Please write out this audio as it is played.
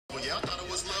Well, yeah, I thought it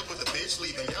was love with the bitch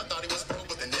leaving. Yeah, I thought it was broke,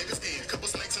 but the niggas in. Couple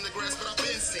snakes in the grass, but I've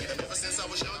been seen. And ever since I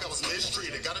was young, I was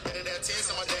mistreated. Got a bit of that 10,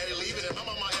 so my daddy leaving. And my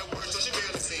mama at work, so she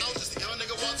barely seen. I was just a young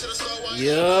nigga walk to the store.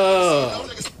 Yeah,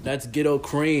 that's Ghetto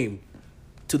Cream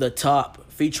to the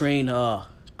top, featuring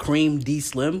Cream D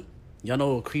Slim. Y'all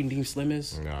know what Cream D Slim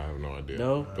is? No, I have no idea.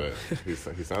 No? But he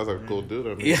sounds like a cool dude.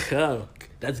 I mean. Yeah,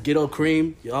 that's Ghetto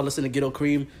Cream. Y'all listen to Ghetto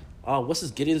Cream. What's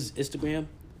his Gideon's Instagram?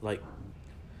 Like,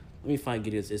 let me find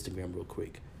Gideon's Instagram real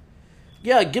quick.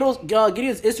 Yeah, Gideon's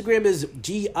Instagram is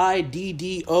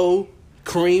GIDDO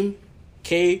Cream,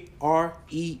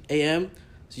 KREAM.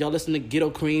 So y'all listen to Ghetto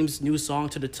Cream's new song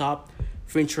To The Top,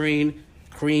 featuring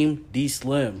Cream D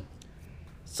Slim.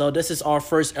 So this is our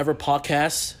first ever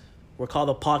podcast. We're called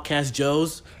the Podcast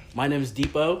Joes. My name is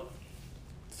Deepo.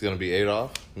 It's going to be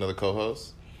Adolph, another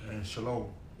co-host. And Shalom.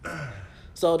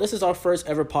 So this is our first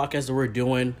ever podcast that we're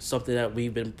doing, something that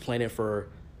we've been planning for,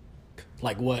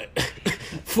 like, what,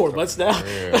 4 months now?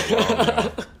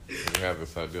 Yeah, we had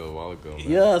this idea a while ago, man.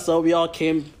 Yeah, so we all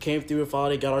came through and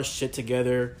finally got our shit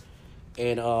together,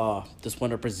 and just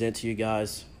want to present to you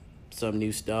guys some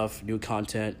new stuff, new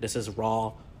content. This is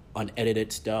raw,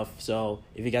 unedited stuff. So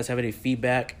if you guys have any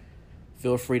feedback,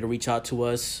 feel free to reach out to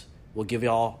us. We'll give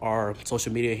y'all our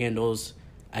social media handles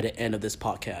at the end of this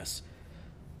podcast.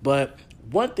 But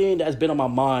one thing that's been on my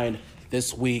mind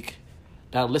this week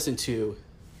that I listened to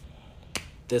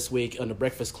this week on the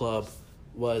Breakfast Club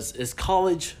was, is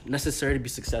college necessary to be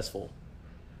successful?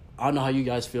 I don't know how you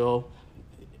guys feel.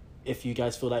 If you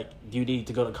guys feel like you need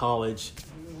to go to college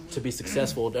to be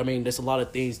successful. I mean, there's a lot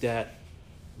of things that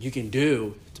you can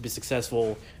do to be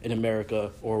successful in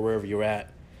America or wherever you're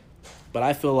at. But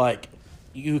I feel like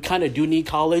you kind of do need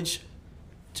college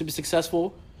to be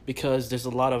successful because there's a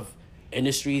lot of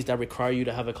industries that require you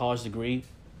to have a college degree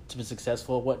to be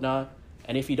successful and whatnot.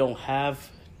 And if you don't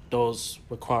have those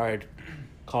required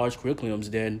college curriculums,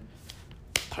 then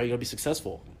how are you going to be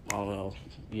successful? I don't know.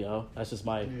 You know, that's just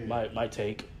my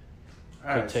take.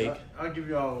 All right, take. so I'll give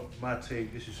y'all my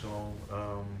take. This is Shalom.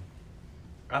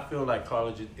 I feel like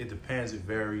college, it depends. It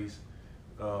varies.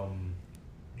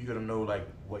 You got to know, like,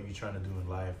 what you're trying to do in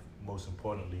life, most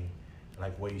importantly,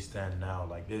 like, where you stand now.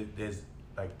 Like, there's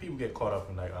like, people get caught up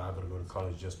in, like, I got to go to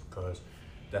college just because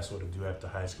that's what they do after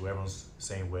high school. Everyone's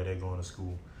saying where they're going to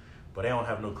school. But they don't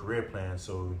have no career plan,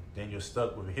 so then you're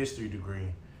stuck with a history degree,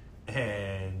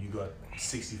 and you got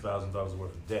 $60,000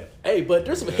 worth of debt. Hey, but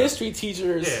there's some history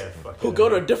teachers who go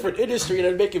to a different industry and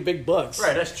are making big bucks.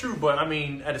 Right, that's true. But, I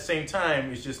mean, at the same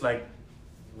time, it's just like,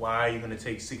 why are you going to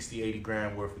take 60, 80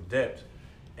 grand worth of debt?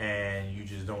 And you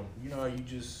just don't,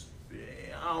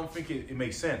 I don't think it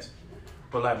makes sense.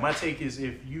 But, like, my take is,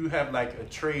 if you have, like, a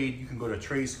trade, you can go to a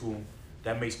trade school.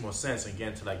 That makes more sense and get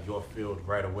into, like, your field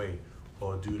right away.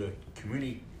 Or do the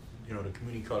community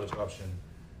college option,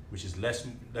 which is less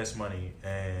money.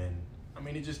 And, I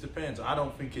mean, it just depends. I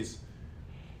don't think it's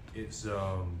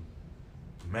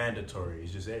mandatory.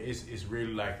 It's just, it's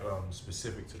really, like,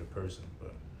 specific to the person.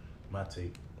 But my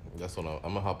take. That's what I'm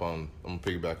gonna hop on. I'm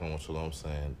gonna piggyback on what Shalom's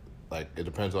saying. Like, it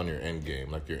depends on your end game,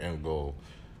 like your end goal,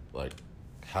 like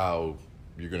how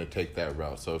you're gonna take that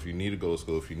route. So if you need to go to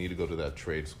school, if you need to go to that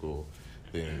trade school,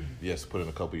 then yes, put in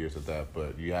a couple years of that.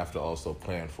 But you have to also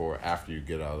plan for after you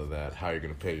get out of that, how you're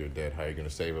gonna pay your debt, how you're gonna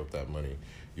save up that money,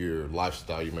 your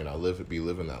lifestyle. You may not be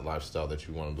living that lifestyle that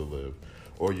you wanted to live,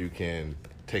 or you can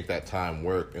take that time,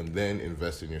 work, and then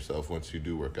invest in yourself once you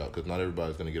do work out. Because not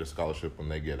everybody's gonna get a scholarship when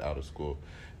they get out of school.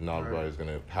 Not everybody's going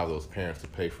to have those parents to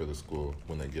pay for the school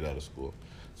when they get out of school.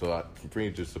 So for me,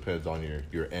 it just depends on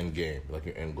your end game, like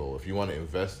your end goal. If you want to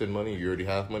invest in money, you already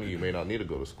have money, you may not need to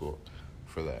go to school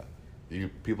for that.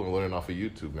 People are learning off of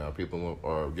YouTube now. People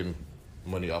are getting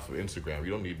money off of Instagram. You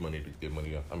don't need money to get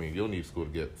money off. I mean, you don't need school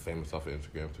to get famous off of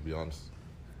Instagram, to be honest.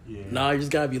 Yeah. Nah, you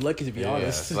just got to be lucky, to be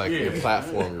honest. It's like your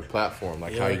platform.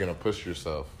 Like, how you're going to push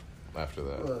yourself after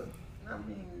that. But, I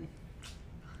mean,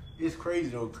 it's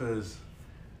crazy, though, because...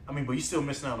 but you're still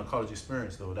missing out on the college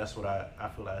experience, though. That's what I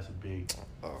feel like that's a big...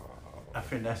 I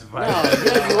think that's vital.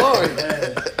 You are.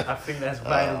 I think that's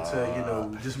vital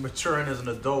to, just maturing as an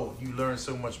adult. You learn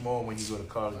so much more when you go to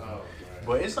college.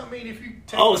 But it's, if you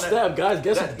take... snap, guys.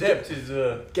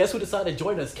 Guess who decided to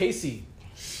join us? Casey.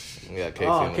 Yeah, Casey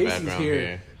in the background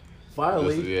here.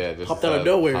 Finally. Just hopped out of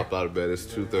nowhere. Hopped out of bed. It's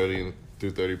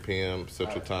 2:30 p.m.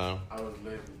 Central Time. I was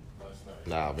late last night.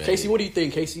 Nah, man. Casey, what do you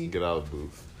think, Casey? Get out of the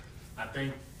booth. I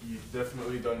think you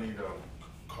definitely don't need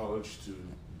college to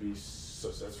be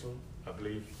successful, I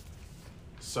believe.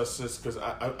 Success, because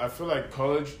I feel like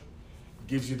college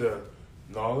gives you the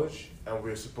knowledge, and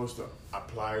we're supposed to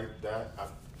apply that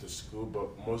after school, but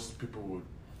most people would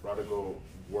rather go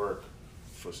work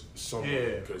for someone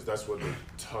Yeah. because that's what they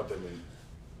taught them in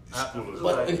school.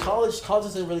 But in college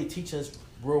doesn't really teach us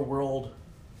real world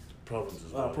Problems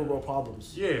as well. real world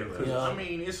problems. Yeah, because Yeah. I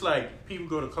mean, it's like people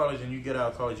go to college and you get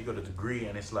out of college, you go to degree,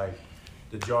 and it's like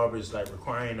the job is like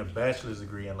requiring a bachelor's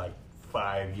degree and like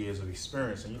 5 years of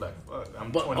experience, and you're like, fuck,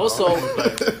 I'm But 20. also- like, you know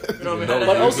what I mean? How But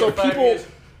that also, is 5 years?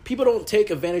 people don't take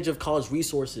advantage of college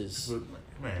resources.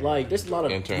 Man, Like, there's a lot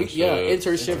of Internships,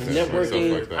 internships, networking.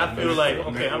 stuff like that. I feel like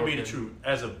Networking. okay, I'm being the truth.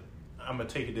 I'm gonna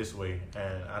take it this way,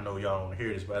 and I know y'all don't want to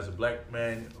hear this, but as a black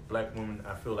man, a black woman,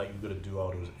 I feel like you gotta do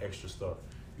all those extra stuff.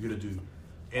 You gotta do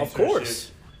Of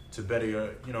course. internships to better your,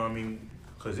 you know what I mean?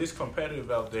 Because it's competitive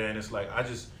out there, and it's like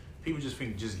people just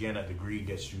think just getting that degree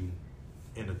gets you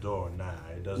in the door. Nah,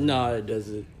 it doesn't. No, it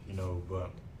doesn't. You know,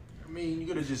 but I mean, you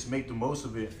gotta just make the most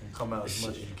of it and come out as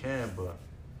much as you can. But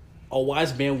A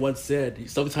wise man once said,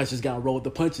 sometimes you just gotta roll with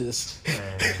the punches.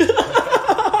 man,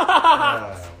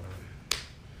 ah,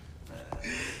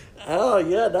 Oh,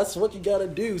 yeah, that's what you gotta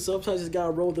do. Sometimes you just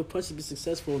gotta roll with the punches to be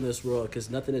successful in this world, because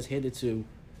nothing is handed to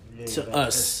yeah, that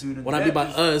us. student What I mean by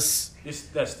debt us,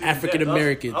 that student African debt-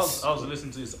 Americans. I was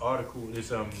listening to this article, this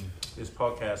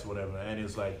podcast or whatever, and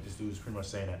it's like this dude was pretty much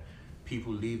saying that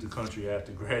people leave the country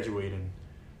after graduating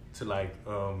to like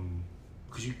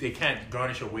because they can't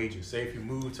garnish your wages. Say if you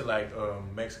move to like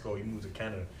Mexico, you move to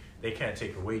Canada, they can't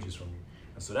take your wages from you.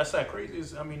 And so that's how crazy it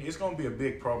is. I mean, it's gonna be a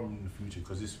big problem in the future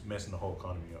because it's messing the whole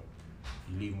economy up.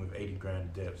 You leave them with 80 grand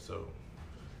in debt. So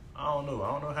I don't know.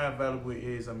 I don't know how valuable it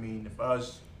is. I mean, I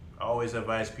always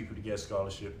advise people to get a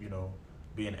scholarship. You know,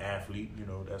 be an athlete. You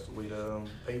know, that's the way to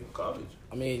pay for college.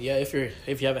 I mean, yeah, if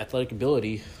you have athletic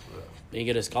ability, then you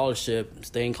get a scholarship,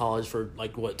 stay in college for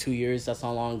like what, 2 years? That's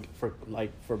how long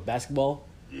for basketball.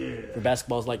 Yeah. For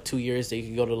basketball is like 2 years. Then you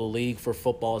can go to the league. For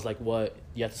football is like what,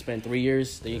 you have to spend 3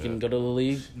 years. Then you can go to the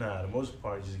league. Nah, the most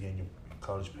part is just getting your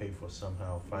college paid for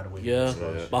somehow. Find a way to Yeah, get a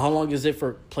scholarship. but how long is it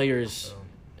for players,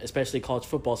 especially college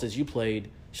football? Since you played,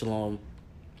 Shalom,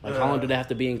 like how long do they have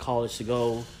to be in college to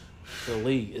go to the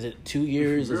league? Is it 2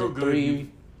 years? Is Real it good, 3?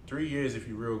 3 years if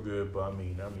you're real good, but I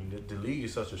mean, the league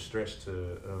is such a stretch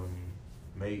to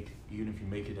make. Even if you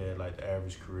make it at like the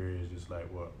average career is just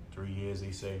like what 3 years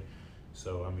they say.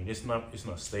 So I mean, it's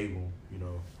not stable, you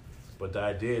know. But the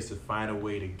idea is to find a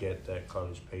way to get that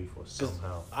college paid for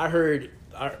somehow. I heard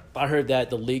that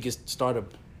the league is started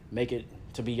make it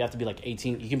to be, you have to be like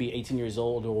 18. You can be 18 years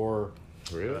old or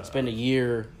Really? spend a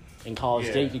year in college.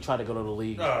 Yeah. Then you can try to go to the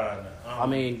league. No, I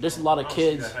mean, there's a lot of I don't see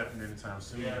kids. that happening anytime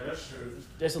soon. Yeah, that's true.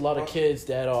 There's a lot of kids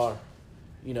that are,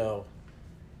 you know,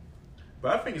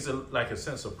 But I think it's like a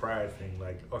sense of pride thing.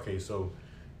 Like, okay, so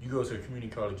you go to a community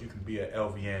college, you can be an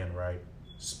LVN, right?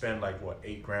 Spend like what,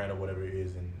 $8 grand or whatever it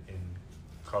is in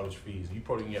college fees. You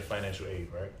probably can get financial aid,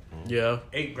 right? yeah.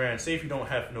 $8 grand. Say if you don't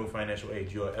have no financial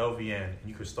aid, you're an LVN and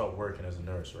you could start working as a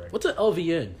nurse, right? What's an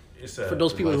LVN? It's For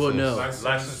those people who know.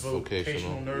 licensed Vocational.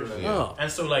 vocational nurse. Yeah. Oh. And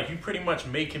so like you pretty much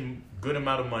making good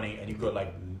amount of money and you got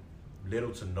like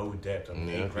little to no debt. I mean,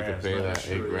 Yeah, $8 if you grand. could pay that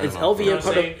sure. $8 grand. Is off LVN You know what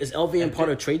part I'm of LVN part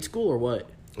of trade school or what?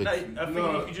 I think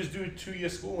No. if you just do a 2-year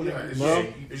school, Yeah, and it's, Well-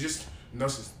 it's just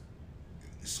nurses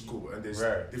school, and there's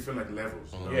Right. different like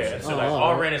levels. yeah. And so like Oh,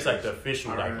 RN is like the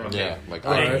official, like RN. okay. Yeah, like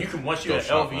And then Alright. you can once you're Go an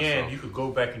shop LVN, myself. you could go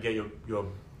back and get your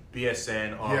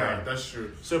BSN RN. Yeah, that's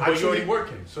true. So but you're Actually, already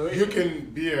working. So you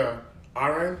can be a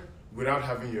RN without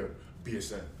having your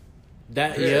BSN.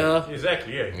 That yeah.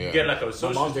 exactly. Yeah, you Yeah. get like a My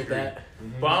social mom did degree. that.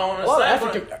 But I don't A lot of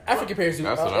understand. African parents do.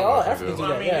 That's what I'm All about to Africans do. do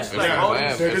I that. mean, Yeah. it's like all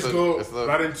plan. So just go It's a-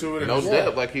 right into it. No and Yeah.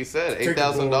 debt, like he said, Take the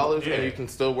 $8,000, Yeah. and you can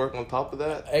still work on top of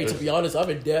that. Hey, to be honest, I'm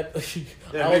in debt.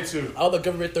 Yeah, I me too. owe the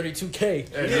government $32K.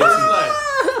 Yeah, Yeah, it's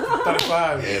like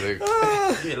 35. Yeah,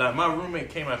 they- yeah, like my roommate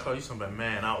came out called you something about,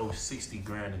 man, I owe 60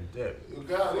 grand in debt.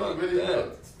 God, Fuck really that.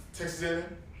 Texas A&M?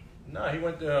 No, he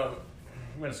went to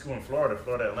school in Florida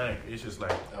Atlantic. It's just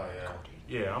like, Oh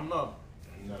yeah. yeah, I'm not.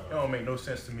 No. That don't make no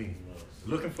sense to me.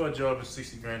 Looking for a job is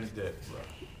 60 grand in debt, bro.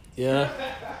 Yeah.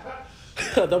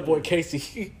 That boy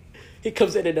Casey, he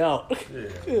comes in and out. Yeah.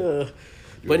 Yeah.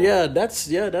 But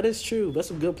that is true. That's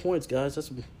some good points, guys. That's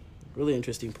some really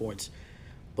interesting points.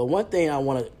 But one thing I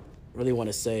really want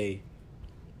to say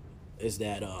is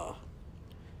that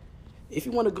if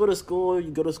you want to go to school,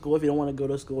 you go to school. If you don't want to go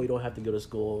to school, you don't have to go to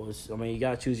school. You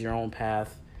gotta choose your own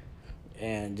path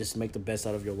and just make the best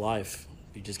out of your life.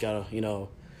 You just gotta,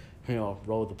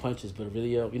 roll with the punches. But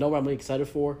really, you know what I'm really excited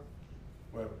for?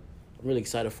 Well, I'm really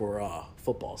excited for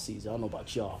football season. I don't know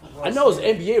about y'all. I know it's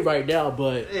NBA right now,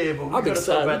 but Yeah, but we I'm gotta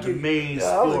excited talk about the main Yeah,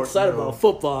 sport. I'm excited about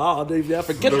football. I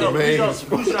forget The about main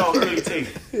Who's y'all early take?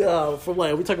 Yeah, from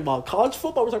like we talking about college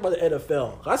football. We're talking about the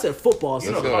NFL. I said football.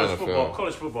 You So know, Let's go NFL.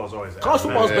 college football is always college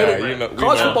football is Yeah, better. you know- we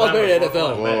College know. football is better than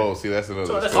NFL. Whoa, see, that's another.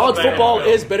 So that's College Bad football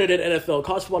NFL. is better than NFL.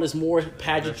 College football is more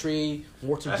pageantry,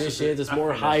 more traditions. It's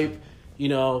more hype. You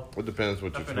know. It depends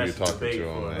what I you think who you're that's the talking debate to for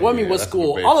on it. that. Well, I mean, Yeah, what that's a school?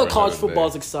 debate All for of college another football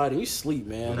is day. exciting. You sleep,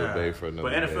 man. Nah. debate for another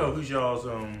But NFL, day. who's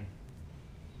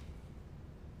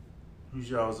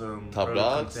y'all's Top early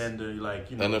dogs? contender? Like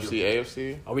NFC,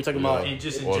 AFC, Are we talking about? in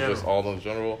just in or general. just all in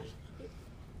general?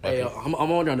 Hey, I'm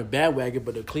on the bandwagon,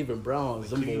 but the Cleveland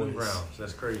Browns, them Cleveland boys. Browns.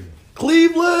 That's crazy.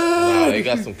 Cleveland. Nah, they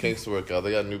got some kinks to work out.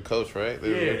 They got a new coach, right?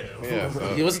 Yeah. So.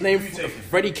 What's his name? Who you taking?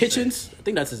 Freddie Kitchens. I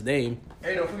think that's his name.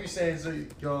 Hey, no, who you saying? So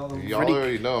y'all? Y'all Freddie-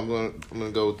 already know. I'm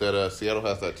gonna go with that. Seattle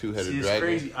has that two-headed See, it's dragon.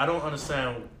 crazy. I don't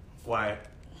understand why,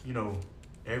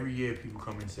 every year people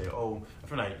come in and say, oh, I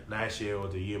feel like last year or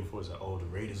the year before, it's like, oh, the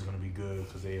Raiders are going to be good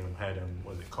because they had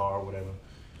Carr or whatever.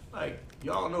 Like,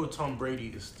 y'all know Tom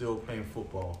Brady is still playing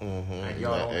football. And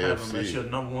y'all that don't have him AFC. as your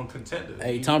number one contender.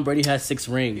 Hey, Tom Brady has 6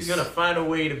 rings. He's going to find a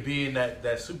way to be in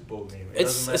that Super Bowl game.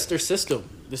 It's their system.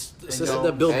 This system y'all-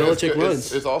 that Bill And Belichick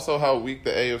runs. it's also how weak the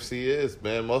AFC is,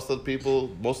 man. Most of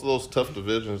those tough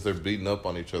divisions, they're beating up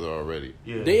on each other already.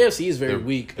 Yeah. The AFC is very They're-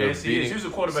 weak. they're Yes, he is. Who's the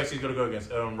quarterbacks he's going to go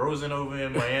against? Rosen over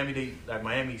in Miami.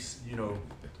 Miami,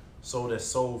 sold their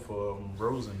soul for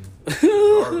Rosen.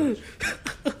 Garbage.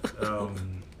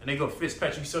 And they go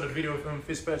Fitzpatrick. You saw the video of him,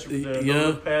 Fitzpatrick with the Yeah.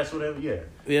 no-look pass, whatever? Yeah.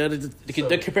 Yeah,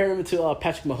 they're comparing him to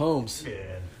Patrick Mahomes. Yeah.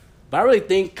 But I really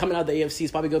think coming out of the AFC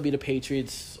is probably going to be the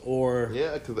Patriots or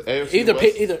Yeah, because the AFC either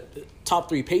West, either top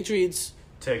 3 Patriots,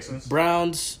 Texans.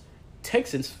 Browns,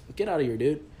 Texans. Get out of here,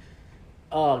 dude.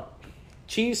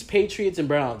 Chiefs, Patriots, and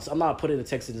Browns. I'm not putting the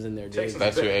Texans in there, dude. Texans.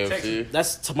 that's your Texans. AFC.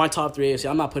 That's my top 3 AFC.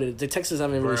 I'm not putting the Texans.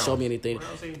 Haven't really Browns. shown me anything.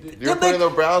 Browns ain't did- You're putting the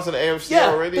Browns in the AFC Yeah,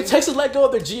 already. the Texans let go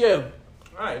of their GM.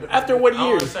 Right. After what I don't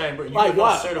year? understand, but you're Like not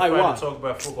what? certified Like what? to talk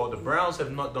about football. The Browns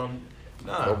have not done.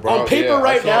 Nah. The Browns- On paper yeah,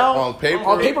 right I saw- now, on paper,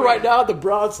 on paper right now, the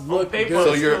Browns look paper,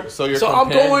 good. So you're So I'm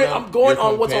comparing going- them- I'm going you're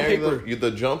on what's on comparing paper. them-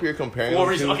 the jump you're comparing For what them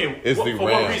reason? to Okay. is For the what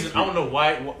Rams. reason? I don't know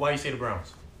why you say the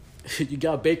Browns. You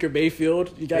got Baker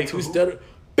Mayfield. You got Baker two who? studded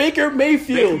Baker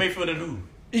Mayfield. Baker Mayfield and who?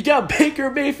 You got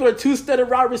Baker Mayfield and 2 studded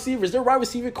wide receivers. Their wide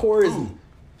receiver core is. Who?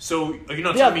 So you're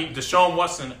not Yeah. telling me Deshaun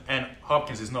Watson and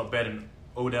Hopkins is not better than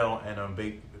Odell and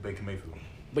Baker Mayfield?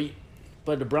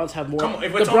 But the Browns have more. Come on,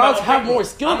 if we're The talking Browns about have paper, more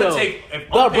skill I'm gonna though. take- if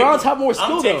The on Browns paper, have more skill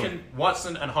I'm though. taking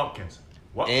Watson and Hopkins.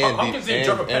 And Hopkins the- didn't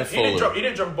drop a and pass. He didn't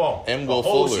Fuller. drop a ball. And the Will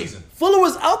whole Fuller. season. Fuller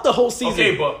was out the whole season.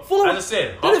 Okay, but Fuller, as I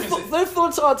said, didn't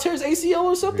Hopkins- Fuller tear his ACL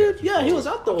or something? Yeah, he was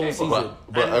out the whole Okay, season.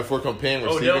 But And if we're comparing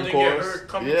Odell receiving didn't get cores, hurt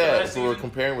coming to yeah, last if we're season?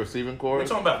 comparing receiving We're cores,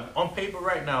 talking about on paper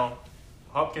right now.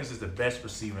 Hopkins is the best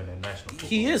receiver in the national football.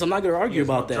 He is. I'm not going to He argue has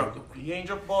about not that. dropped- He ain't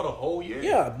dropped the ball the whole year.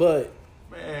 Yeah, but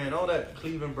Man, all that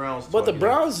Cleveland Browns. the talk,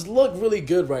 Browns look really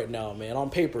good right now, man, on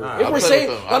paper. Nah, if I we're play saying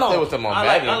with them. I play with them on I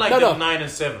like Madden. No, them no.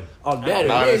 9-7. On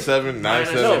Madden. 9-7, 9-7.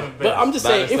 9-7. No, but I'm just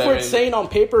saying, if we're 9-7. saying on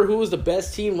paper who is the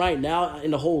best team right now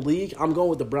in the whole league, I'm going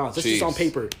with the Browns. That's just on Chiefs.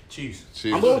 paper. Chiefs.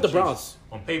 Chiefs. I'm going with the Chiefs. Browns.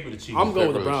 On paper, the Chiefs. I'm going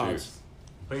with the Paper, Browns. Chiefs.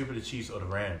 On paper, the Chiefs or the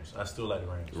Rams. I still like the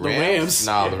Rams. The Rams.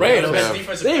 Nah, the Rams. Rams Best have,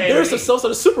 defensive They player in embarrassed the league. themselves at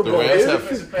the Super the Bowl, Rams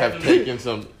dude. have taken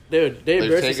some. Dude, they They've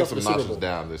embarrassed taken themselves at some the Super notches Bowl.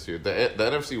 down this year. The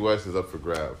NFC West is up for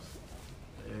grabs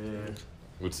Yeah.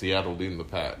 with Seattle leading the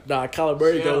pack. Nah, Kyler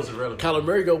Murray Seattle's goes. irrelevant. Kyler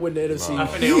Murray go win the NFC. I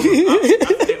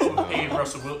think they overpaid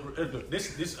Russell Wilson. Look,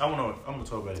 this I'm gonna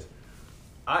talk about this.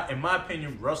 In my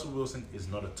opinion, Russell Wilson is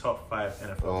not a top 5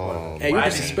 NFL quarterback. Hey, you're Why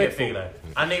did he get disrespectful. paid like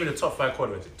that? I named the top 5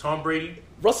 quarterbacks: Tom Brady,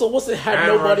 Russell Wilson had Aaron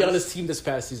nobody Rodgers. on his team this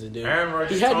past season, dude. Aaron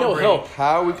Rodgers, He had Tom no Brady. help.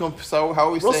 How are we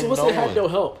Russell saying Wilson no had one? no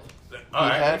help. All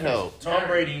right, had help. Tom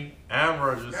Brady, Aaron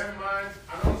Rodgers. Never mind.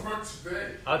 I don't work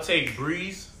today. I'll take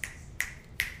Breeze.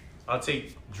 I'll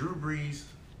take Drew Brees.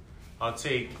 I'll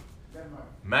take Never mind.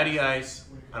 Matty Ice,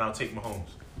 and I'll take Mahomes.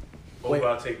 Wait.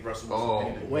 I'll take Russell Wilson.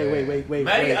 Oh. any day. Wait.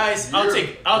 Matty Ice, I'll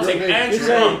take Andrew you're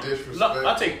saying- Luck. Disrespect.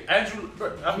 I'll take Andrew.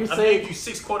 I've You're named saying- you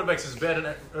 6 quarterbacks is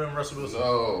better than Russell Wilson.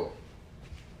 No.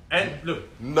 And look,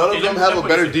 None of hey, them let have me a put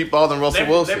better it this way. deep ball than Russell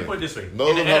Wilson. Let me put it this way. None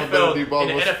of them have a better deep ball in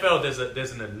than the Russell. NFL,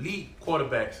 there's an elite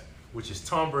quarterback, which is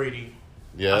Tom Brady.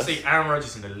 Yes. I say Aaron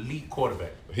Rodgers is an elite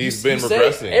quarterback. He's been You say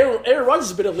regressing. Aaron Rodgers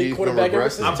has been a lead He's been quarterback ever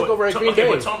regressing. since he took over at Green Okay, Bay.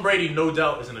 but Tom Brady, no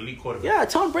doubt, is an elite quarterback. Yeah,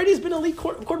 Tom Brady's been a lead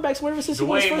quarterback ever since The he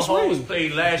won way his first Mahomes ring.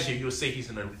 played last year, you'll say he's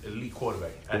an elite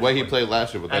quarterback. The way he played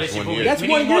last year, but that's one year. That's We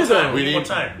one need more year, though. time. We We need more need,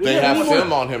 time. they Yeah, have we need film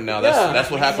more- on him now. Yeah.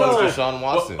 That's what We need happened more with time. Deshaun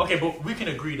Watson. Okay, but we can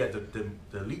agree that the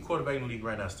elite quarterback in the league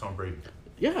right now is Tom Brady.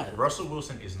 Yeah. Russell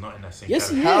Wilson is not in that same Yes,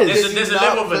 he category. is. There's a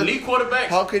level of elite quarterbacks.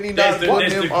 How can you not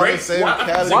put him on the same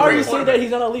category? Why are you saying that he's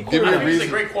not an elite Give me a quarterback? He's a reason.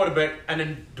 great quarterback, and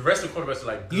then the rest of the quarterbacks are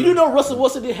like. Good. You do know Russell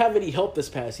Wilson didn't have any help this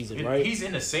past season, right? He's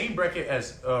in the same bracket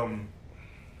as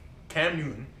Cam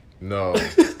Newton. No.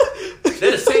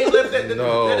 They're the same level. They're the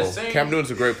No. same. Cam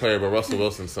Newton's a great player, but Russell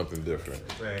Wilson's something different.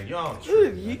 Man, y'all.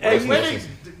 Did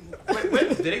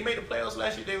they make the playoffs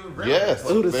last year? They were really Yes.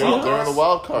 Who, the They're Seahawks? in the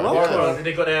wild card. Yeah. And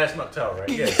they got their ass knocked out, right?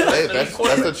 Yeah. Hey, that's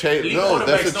a change. No,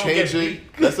 that's a changing.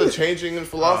 That's a changing in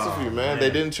philosophy, man. man. They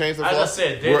didn't change the As I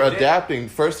philosophy. said, We're adapting.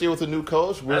 First year with a new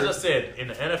coach. As I said, in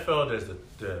the NFL, there's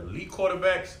the elite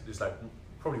quarterbacks. There's like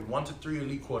probably 1 to 3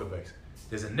 elite quarterbacks.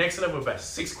 There's a next level of about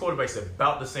 6 quarterbacks that are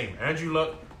about the same. Andrew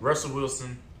Luck, Russell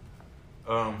Wilson,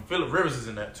 Phillip Rivers is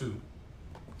in that too.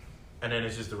 And then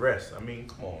it's just the rest. I mean,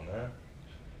 come on, man.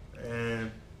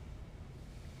 And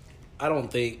I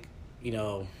don't think, you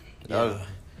know. No.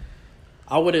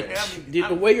 I wouldn't. I mean,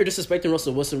 the way you're disrespecting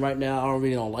Russell Wilson right now, I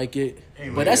really don't like it.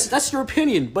 But that's your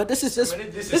opinion. But this is just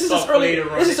this is just early.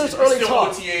 This is just early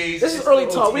talk. This is early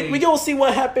talk. We gonna see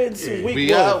what happens week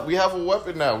one. We have a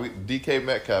weapon now. DK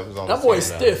Metcalf is on the That team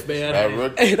boy's now. stiff, man.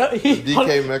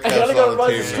 DK Metcalf's on the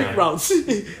team street now. routes,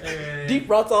 deep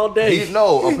routes all day.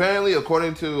 Apparently,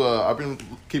 according to I've been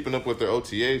keeping up with their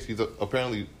OTAs. He's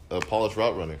apparently a polished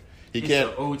route runner. He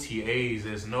can't. The OTAs.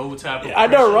 There's no type of. I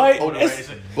know, right? I'm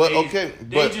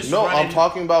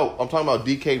talking about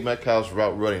DK Metcalf's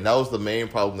route running. That was the main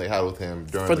problem they had with him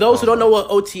during. For those who don't know what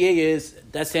OTA is,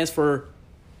 that stands for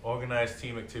organized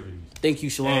team activities. Thank you,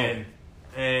 Shalom.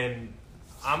 And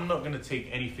I'm not gonna take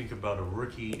anything about a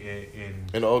rookie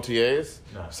in OTAs.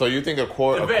 Nah. So you think a The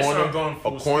corner vets aren't going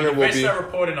full speed. The will vets be? are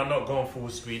reporting I'm not going full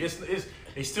speed.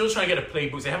 They're still trying to get a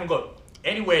playbooks. They haven't got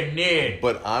anywhere near.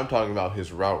 But I'm talking about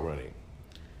his route running.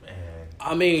 Man.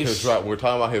 I mean, His route. We're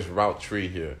talking about his route tree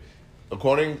here.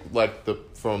 According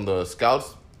from the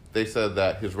scouts, they said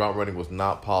that his route running was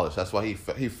not polished. That's why he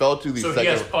fell to the So second. he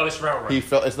has polished route running.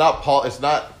 It's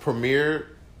not premier,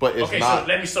 but it's not. So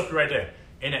let me stop you right there.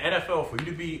 In the NFL, for you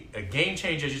to be a game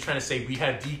changer, you're trying to say we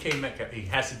have DK Metcalf. He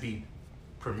has to be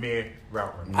premier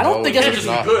route runner. I don't think that's it's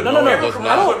not. good. No. it does not.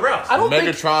 I don't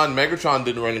think. Megatron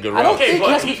didn't run a good I don't route. think he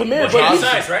has to be premier, but but he's he's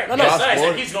size, right? No, He has no. size,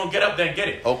 and he's gonna get up there and get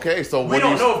it. Okay, so We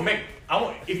don't know if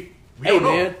we don't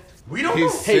know. We don't know.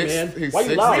 Hey, man, He's why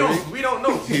you loud? We don't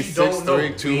know. He's We don't know.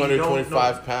 6'3",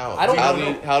 225 pounds. I don't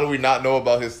know. How do we not know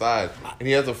about his size? And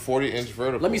he has a 40-inch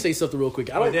vertical. Let me say something real quick.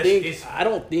 I But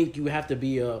don't think you have to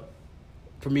be a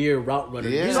premier route runner.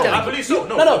 Yeah. You just No, gotta, I believe so.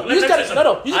 You just gotta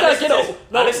get over.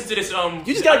 I listened to this. You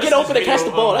just gotta get open to catch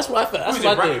the ball. That's what I felt. That's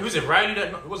what I think. Who's it? Riley?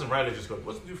 It wasn't Riley. What's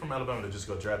the dude from Alabama that just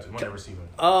got drafted? One that receiver.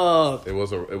 It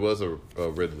was a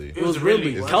Ridley. It was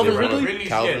Ridley. Calvin Ridley?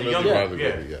 Calvin Ridley.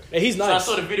 Ridley. Yeah. And he's So I nice.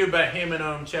 saw the video about him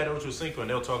and Chad Ochocinco, and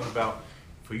they were talking about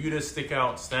for you to stick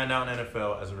out, stand out in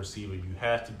NFL as a receiver, you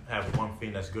have to have one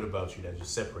thing that's good about you that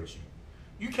just separates you.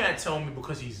 You can't tell me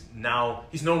because he's no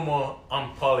more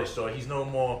unpolished or he's no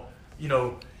more,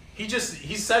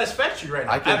 he's satisfactory right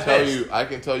now. I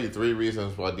can tell you 3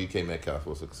 reasons why DK Metcalf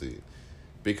will succeed.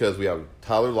 Because we have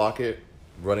Tyler Lockett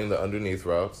running the underneath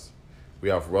routes, we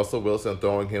have Russell Wilson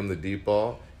throwing him the deep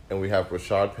ball, and we have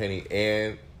Rashad Penny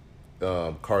and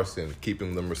Carson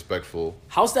keeping them respectful.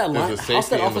 How's that line? There's a How's that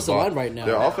safety in the offensive box. line right now?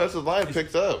 Their offensive line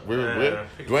picked up.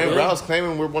 Dwayne Brown's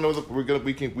claiming we have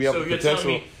So the you're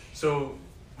potential. telling me,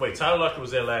 wait, Tyler Lockett was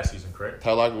there last season, correct?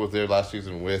 Tyler Lockett was there last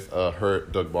season with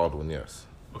hurt Doug Baldwin, yes,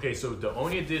 Okay, so the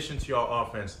only addition to your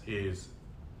offense is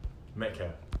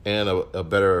Metcalf. and a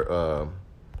better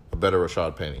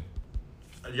Rashad Penny.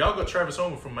 Y'all got Travis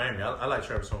Homer from Miami. I like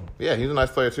Travis Homer. Yeah, he's a nice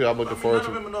player too. I'm looking forward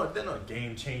None to. of them they're not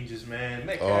game changers, man.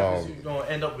 Metcalf is going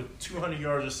to end up with 200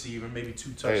 yards receiving, maybe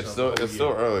 2 touchdowns. Hey, it's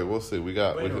still early. We'll see. We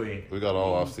got Wait. we got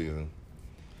all off season.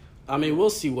 I mean,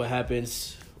 we'll see what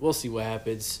happens.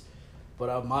 But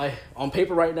on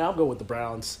paper right now, I'm going with the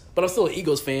Browns. But I'm still an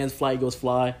Eagles fan. Fly Eagles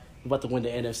fly. We're about to win the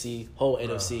NFC, whole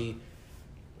NFC.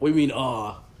 What do you mean,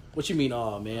 What you mean,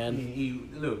 man?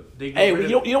 Look, Hey,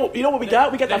 you know what we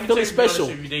got? We got that Philly special.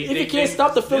 If you can't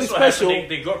stop the Philly special,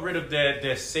 they got rid of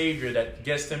their savior that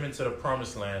gets them into the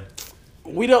promised land.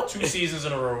 we don't. 2 seasons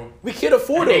in a row. We can't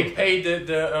afford They him. paid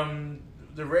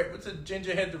the red, what's the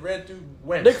ginger head, the red dude,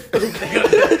 Wentz.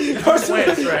 Carson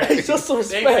Wentz, right? Hey, just some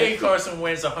They paid respect. Carson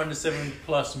Wentz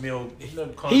 $107+ million.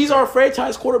 He's our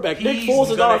franchise quarterback. Nick He's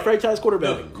Foles is gonna- our franchise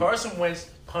quarterback. Look, Carson Wentz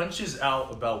punches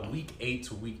out about week 8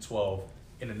 to week 12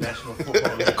 in the National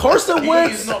Football League. Carson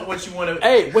Wentz He's not what you want to.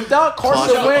 Hey, without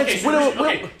Carson Wentz,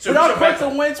 without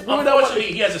Carson Wentz,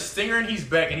 unfortunately, he has a stinger in his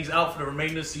back and he's out for the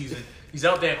remainder of the season. He's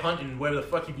out there hunting wherever the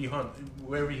fuck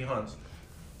wherever he hunts.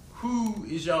 Who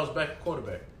is y'all's backup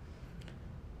quarterback?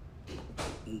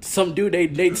 Some dude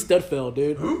named Nate Studfeld,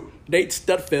 dude. Who? Nate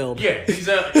Studfeld. Yeah,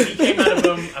 he came out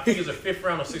of I think it was a 5th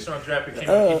round or 6th round draft pick. Came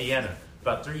out of Indiana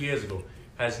about 3 years ago.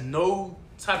 Has no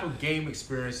type of game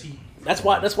experience. That's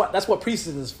what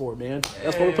preseason is for, man.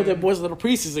 That's why we put their boys in the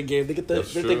preseason game. They get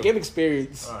the game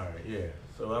experience. All right, yeah.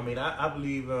 So I mean, I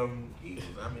believe they'll be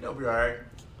all right.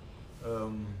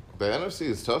 The NFC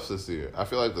is tough this year. I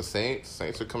feel like the Saints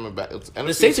are coming back.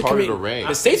 The Saints are coming.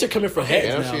 The Saints are coming for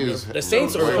heads now. The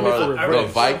Saints are coming for revenge.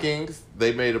 The Vikings,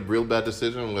 they made a real bad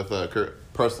decision with Kirk.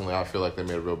 Personally, I feel like they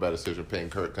made a real bad decision paying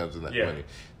Kirk Cousins that money.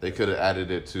 They could have added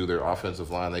it to their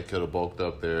offensive line. They could have bulked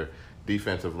up their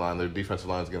defensive line. Their defensive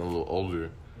line is getting a little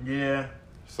older. Yeah.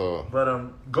 So,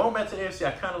 but going back to the AFC,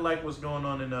 I kind of like what's going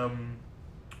on in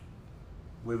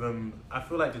with I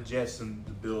feel like the Jets and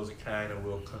the Bills kind of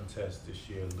will contest this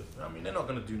year. I mean, they're not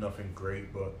going to do nothing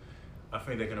great, but I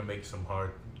think they're going to make some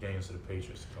hard games for the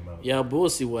Patriots to come out. Yeah, but we'll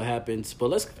see what happens. But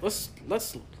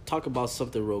let's talk about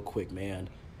something real quick, man.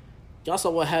 Y'all saw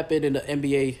what happened in the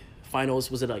NBA Finals.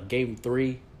 Was it Game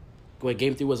 3? Wait,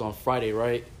 Game 3 was on Friday,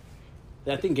 right?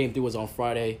 I think Game 3 was on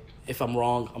Friday. If I'm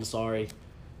wrong, I'm sorry.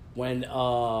 When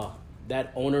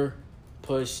that owner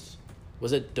pushed...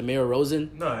 Was it DeMar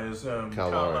Rosen? No, it was Kyle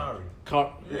Lowry.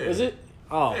 Is it?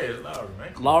 Oh. Yeah, it's Lowry,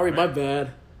 man. Lowry, my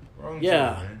bad. Wrong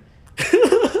yeah. Team,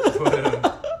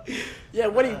 man. Yeah,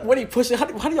 when he pushed it, how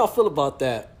do y'all feel about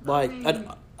that? Like,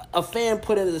 a fan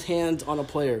putting his hands on a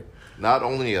player. Not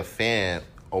only a fan,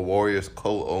 a Warriors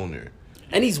co-owner.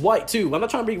 And he's white, too. I'm not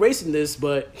trying to be racist in this,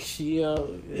 but he...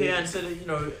 and said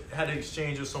that, had an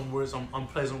exchange of some words, some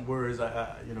unpleasant words,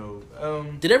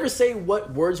 Did it ever say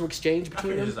what words were exchanged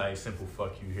between them? Just like simple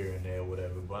fuck you here and there or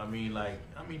whatever. But I mean,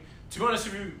 to be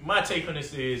honest with you, my take on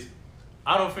this is,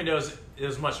 I don't think there was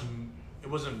much... It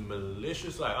wasn't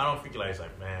malicious. Like, I don't think, it's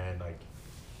like, man, like...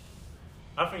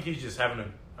 I think he's just having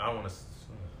I don't want to...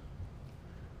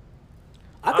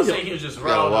 I think he was just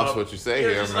riled up. Watch what you say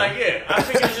here, just man. I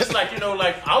think it's just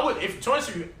I would, if to be honest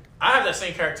with you, I have that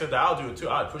same character that I'll do it too.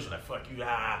 I'd push it like, fuck you,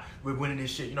 we're winning this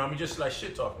shit. You know what I mean? Just like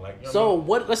shit talking. Like, you know so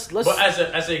what I mean? let's. But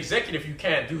as an executive, you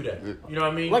can't do that. You know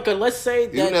what I mean? Let's say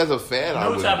that even as a fan, I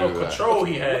wouldn't type of do that. control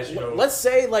he has. Let's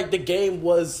say the game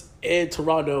was in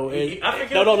Toronto. And,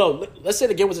 no. Let's say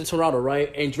the game was in Toronto,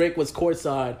 right? And Drake was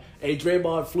courtside, and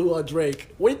Draymond flew on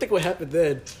Drake. What do you think would happen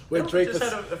then? When Drake just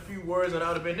had a few words and I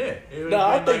would have been there.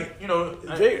 I think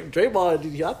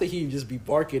Draymond. I think he'd just be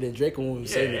barking, and Drake won't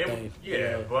say anything.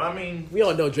 But I mean, we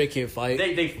all know Drake can't fight.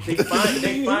 They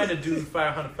find a dude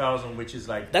 $500,000, which is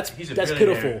like that's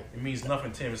pitiful. It means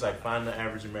nothing to him. It's like finding the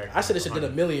average American. I said it should have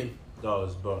been $1 million,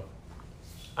 but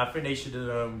I think they should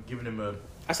have given him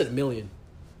I said $1 million.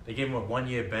 They gave him a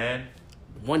 1-year ban.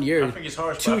 1 year. I think it's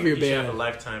harsh. 2-year ban. He should have a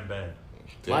lifetime ban.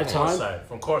 Lifetime?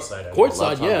 From courtside.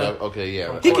 Courtside, yeah. Okay,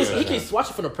 yeah. He can watch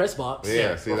it from the press box.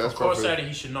 Yeah, see, that's from courtside,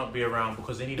 he should not be around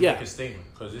because they need to make a statement.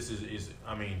 Because this is,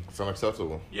 I mean... It's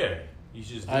unacceptable. Yeah. You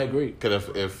just I agree. Because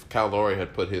if Kyle Lowry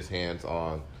had put his hands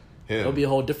on him... It'll be a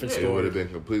whole different story. It would have been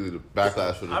completely... The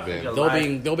backlash would have been...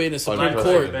 They'll be in the Supreme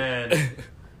Court.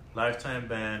 Lifetime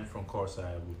ban from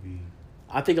courtside would be...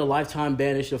 I think a lifetime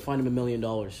ban, they should have fined him $1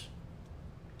 million.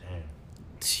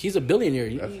 He's a billionaire.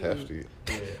 That's hefty.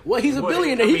 Yeah. Well, he's a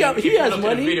billionaire. He has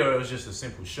money. The video, it was just a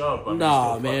simple shove.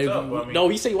 Nah, man. No,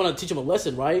 he said you want to teach him a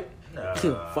lesson, right? I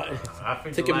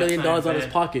think take $1 million out of his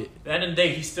pocket. At the end of the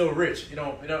day, he's still rich. It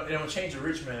don't change a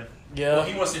rich man. Yeah. Well,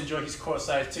 he wants to enjoy his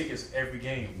courtside tickets every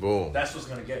game. Boom. That's what's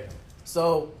gonna get him.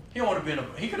 So he don't want to be in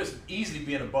he could have easily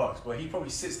be in a box, but he probably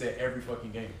sits there every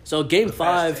fucking game. So game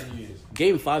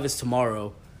 5 is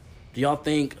tomorrow. Do y'all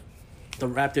think the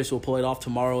Raptors will pull it off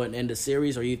tomorrow and end the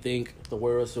series, or you think the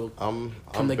Warriors will come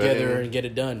together and get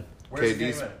it done? Where's the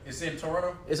game at? It's in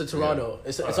Toronto? It's in Toronto. Yeah.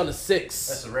 It's on the 6th.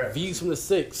 That's a wrap. Views from the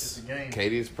 6th. It's a game.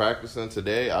 KD's practicing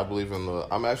today. I believe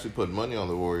I'm actually putting money on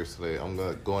the Warriors today. I'm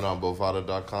going on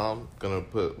Bovada.com. Gonna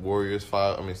put Warriors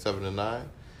 7-9.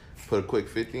 Put a quick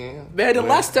 50 in. Man, the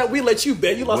last time we let you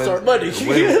bet, you lost our money.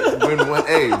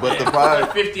 But the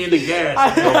prize 50 in the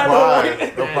gas.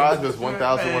 The prize is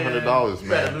 $1,100, man. You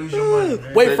better lose your money,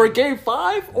 man. Wait, for game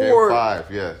 5 or Game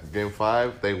 5, yeah. Game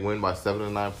 5, they win by 7 to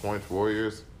 9 points.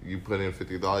 Warriors, you put in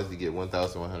 $50, you get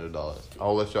 $1,100.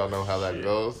 I'll let y'all know how that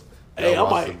goes. Hey, I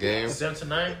watch might the game. 7 to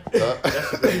 9.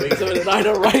 That's a good way. 7 to 9,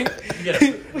 all right.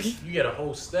 You get a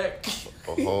whole stack.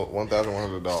 A whole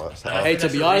 $1,100. Hey, to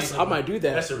be honest, I might do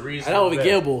that. That's a reasonable. I don't even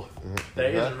gamble. That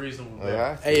is a reasonable bet.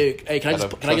 Yeah. Hey, can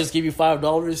I just give you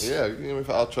 $5? Yeah, you give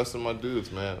me. I'll trust in my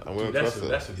dudes, man. I'm gonna trust it.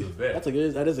 That's a good bet.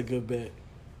 That is a good bet.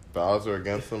 The odds are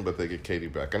against him, but they get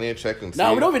KD back. I need to check and see.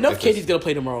 Nah, we don't even know if it's- KD's gonna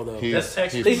play tomorrow though. That's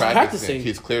tax- He's He's practicing.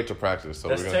 He's cleared to practice. So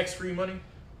That's we're gonna tax-free money?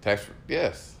 tax.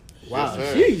 Yes. Wow,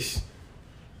 Yes, sir. jeez.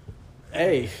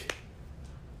 Hey,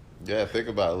 Yeah, think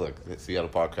about it. Look, the Seattle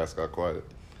podcast got quiet.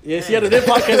 yeah. See, how the Nip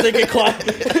podcast they get quiet.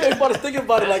 Everybody's thinking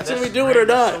about it. Like, should we do it or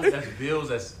not? That's bills.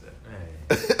 That's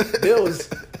Bills.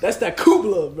 That's that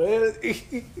Kubla, man.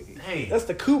 hey. That's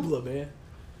the Kubla, man.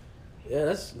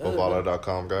 Yeah,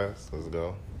 Footballer.com, guys. Let's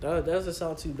go. that doesn't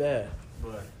sound too bad.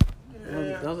 But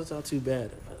That doesn't sound too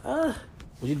bad.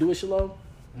 Would you do it, Shalom?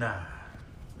 nah,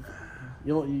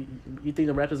 You think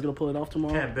the Raptors gonna pull it off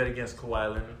tomorrow? can't bet against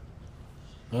Kawhi Leonard.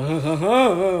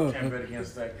 Nah, Can't bet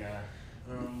against that guy.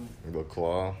 The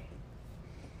claw.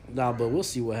 but we'll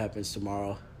see what happens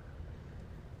tomorrow.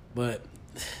 But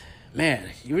man,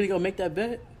 you really gonna make that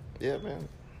bet? Yeah, man.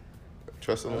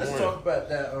 Trust in the Let's morning. talk about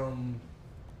that.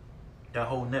 That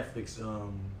whole Netflix.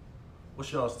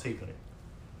 What's y'all's take on it?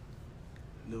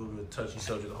 A little bit of touchy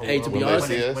subject. The whole Hey, to be When they honest,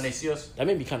 see us? when they see us, That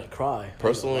made me kind of cry.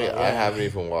 Personally, Yeah. I haven't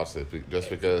even watched it just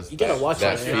because You gotta watch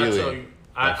that it, man. I tell feeling. you,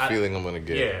 That feeling I'm gonna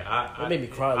get. Yeah, That made me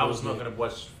cry a I was little not bit. gonna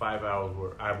watch 5 hours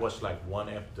worth. I watched like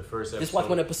the first episode. Just watch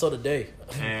one episode a day.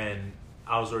 and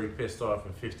I was already pissed off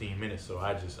in 15 minutes. So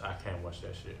I can't watch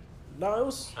that shit. No, it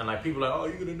was. And like people are like, oh,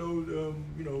 you gotta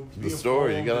know, The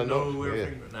story, you gotta know,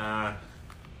 everything. Nah,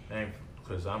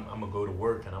 because I'm gonna go to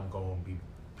work and I'm gonna be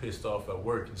pissed off at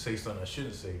work and say something I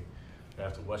shouldn't say.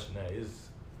 After watching that,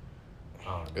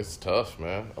 It's tough,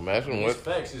 man. Imagine it's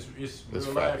what. facts. It's It's real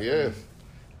fact. life. Yeah.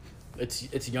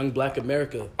 It's young Black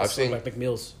America. I've It's seen- like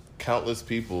McMills. Countless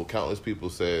people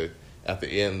say at the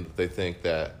end they think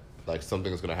that like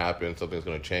something's gonna happen, something's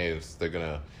gonna change. They're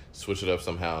gonna switch it up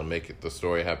somehow and make it the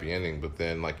story a happy ending. But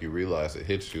then like you realize it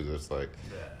hits you. That's like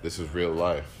this is real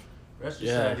life. That's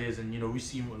just Yeah. how it is, and we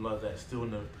see a lot of that still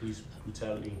in the police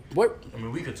brutality. What? I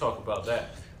mean, we could talk about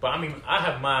that, but I mean, I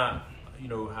have my,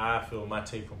 how I feel, my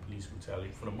take on police brutality.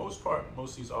 For the most part,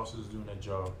 most of these officers doing their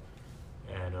job,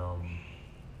 and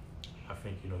I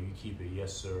think you keep it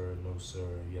yes sir, no sir,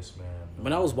 yes ma'am. No.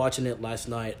 When I was watching it last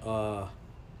night, on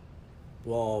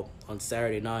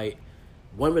Saturday night,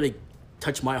 what really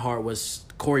touched my heart was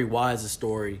Corey Wise's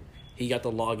story. He got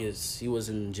the longest. He was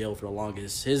in jail for the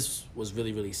longest. His was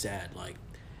really, really sad. Like,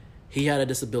 he had a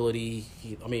disability.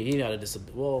 He had a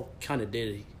disability. Well, kind of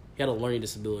did. He had a learning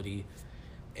disability.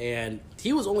 And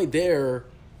he was only there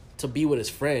to be with his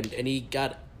friend. And he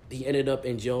ended up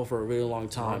in jail for a really long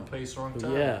time. Wrong place, wrong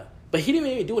time. Yeah. But he didn't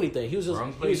even do anything. He was just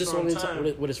Wrong place, wrong only time.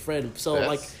 with his friend. So That's-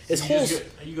 like his whole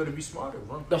You got to be smarter.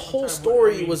 Wrong place, the wrong whole time.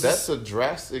 story I mean, was That's a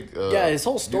drastic. Yeah, his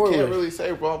whole story You can't was- really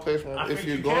say wrong place I if think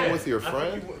you're you going can. with your I think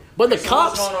friend. you would. But the So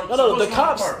cops, what's going on- no, so the what's going on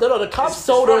cops, part? the cops As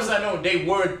told far him. as I know, they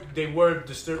were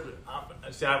disturbing.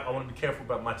 I want to be careful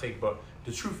about my take, but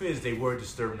the truth is they were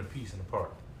disturbing the peace in the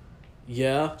park.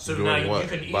 Yeah, So Doing now you what?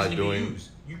 can By easily doing- be used.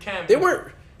 You can't. They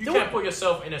weren't- You they can't weren't- put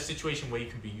yourself in a situation where you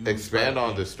can be used. Expand by on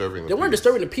people. disturbing. they weren't peace.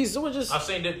 disturbing the peace. It was just I'm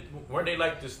saying that weren't they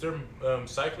like disturbing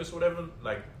cyclists or whatever?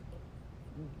 Like,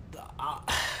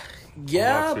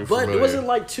 yeah, I'm not too but it familiar. wasn't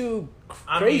like too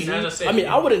I mean, crazy. as I said,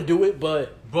 I wouldn't do it,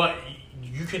 but but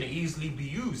you can easily be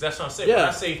used. That's what I'm saying. Yeah. When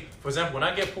I say, for example, when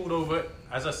I get pulled over,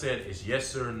 as I said, it's yes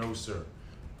sir, no sir.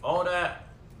 All that,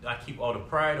 I keep all the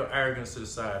pride or arrogance to the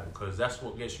side because that's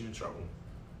what gets you in trouble.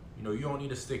 You don't need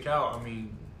to stick out. I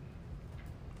mean,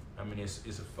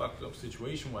 it's a fucked up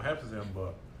situation what happens to them,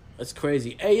 but that's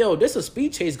crazy. Hey, yo, there's a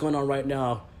speed chase going on right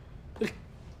now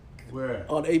where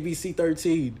on ABC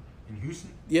 13. in Houston?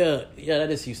 Yeah,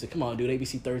 that is Houston. Come on, dude,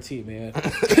 ABC 13, man.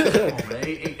 Come on, man.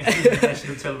 Ain't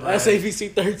national televised. That's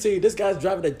ABC 13. This guy's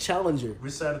driving a Challenger.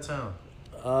 Which side of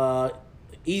town?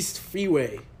 East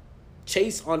Freeway.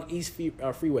 Chase on East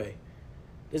Freeway.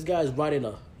 This guy's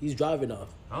he's driving a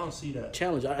I don't see that.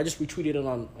 Challenger. I just retweeted it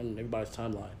on everybody's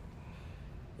timeline.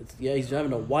 He's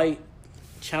driving a white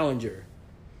Challenger.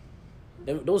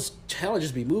 Those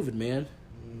Challengers be moving, man.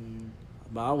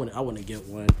 But I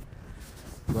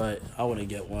wouldn't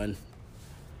get one.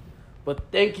 But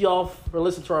thank y'all for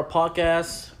listening to our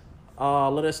podcast.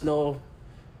 Let us know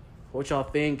what y'all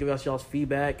think. Give us y'all's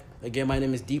feedback. Again, my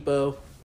name is Deepo.